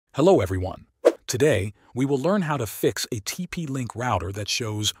Hello everyone. Today, we will learn how to fix a TP-Link router that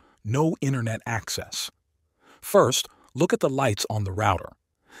shows no internet access. First, look at the lights on the router.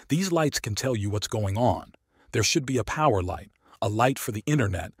 These lights can tell you what's going on. There should be a power light, a light for the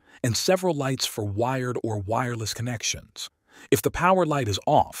internet, and several lights for wired or wireless connections. If the power light is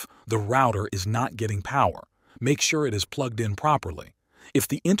off, the router is not getting power. Make sure it is plugged in properly. If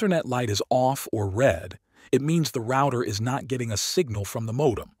the internet light is off or red, it means the router is not getting a signal from the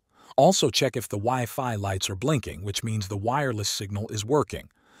modem. Also check if the Wi-Fi lights are blinking, which means the wireless signal is working.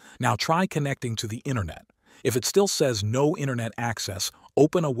 Now try connecting to the internet. If it still says no internet access,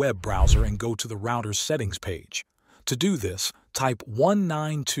 open a web browser and go to the router's settings page. To do this, type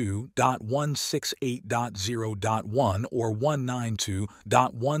 192.168.0.1 or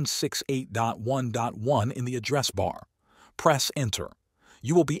 192.168.1.1 in the address bar. Press Enter.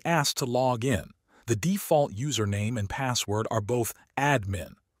 You will be asked to log in. The default username and password are both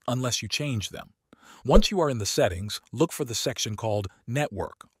admin, unless you change them. Once you are in the settings, look for the section called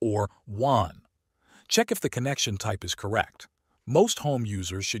Network or WAN. Check if the connection type is correct. Most home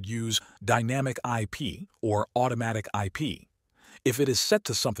users should use Dynamic IP or Automatic IP. If it is set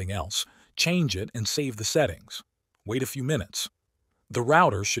to something else, change it and save the settings. Wait a few minutes. The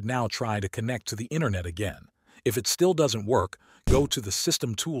router should now try to connect to the internet again. If it still doesn't work, go to the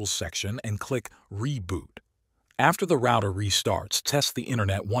System Tools section and click Reboot. After the router restarts, test the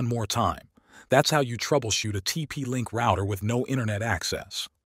internet one more time. That's how you troubleshoot a TP-Link router with no internet access.